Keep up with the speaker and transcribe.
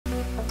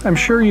I'm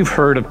sure you've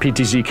heard of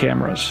PTZ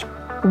cameras.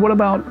 What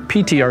about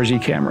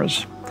PTRZ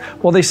cameras?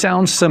 While they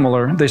sound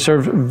similar, they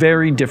serve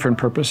very different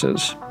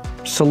purposes.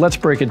 So let's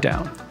break it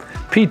down.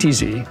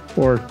 PTZ,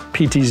 or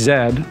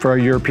PTZ for our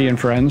European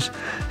friends,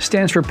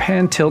 stands for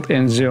pan, tilt,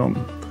 and zoom.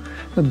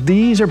 Now,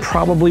 these are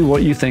probably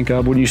what you think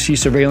of when you see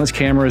surveillance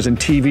cameras in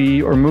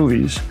TV or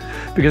movies,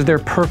 because they're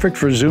perfect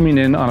for zooming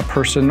in on a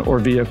person or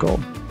vehicle.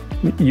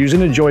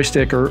 Using a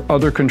joystick or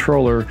other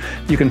controller,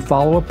 you can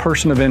follow a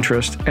person of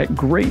interest at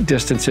great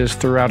distances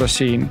throughout a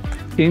scene,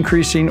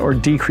 increasing or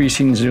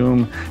decreasing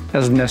zoom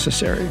as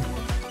necessary.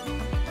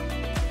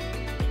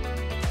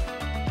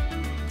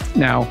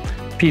 Now,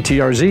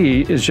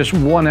 PTRZ is just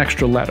one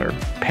extra letter,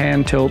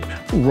 pan, tilt,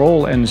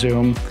 roll, and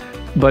zoom,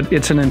 but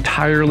it's an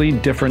entirely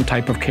different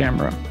type of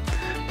camera.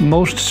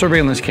 Most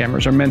surveillance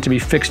cameras are meant to be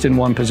fixed in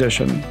one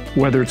position,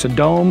 whether it's a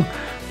dome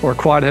or a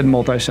quad-head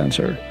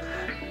multi-sensor.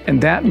 And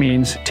that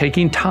means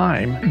taking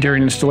time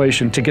during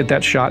installation to get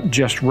that shot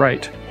just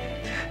right.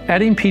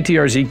 Adding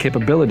PTRZ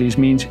capabilities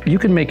means you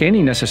can make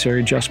any necessary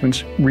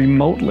adjustments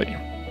remotely.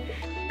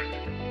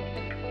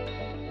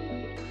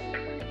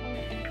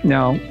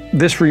 Now,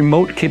 this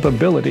remote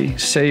capability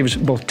saves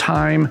both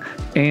time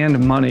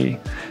and money.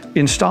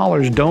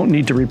 Installers don't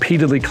need to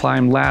repeatedly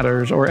climb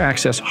ladders or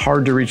access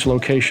hard-to-reach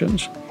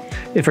locations.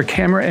 If a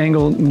camera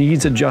angle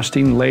needs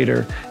adjusting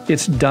later,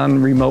 it's done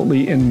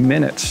remotely in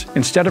minutes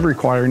instead of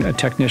requiring a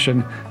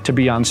technician to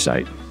be on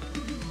site.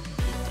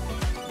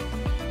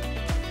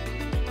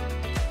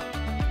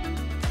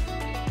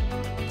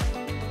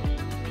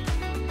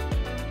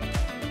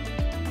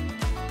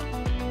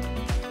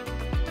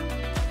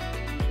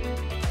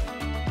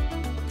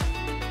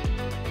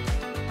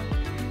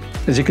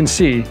 As you can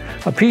see,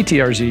 a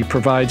PTRZ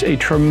provides a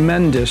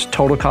tremendous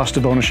total cost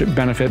of ownership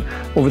benefit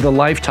over the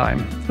lifetime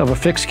of a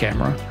fixed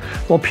camera,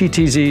 while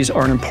PTZs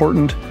are an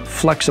important,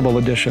 flexible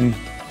addition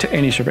to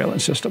any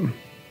surveillance system.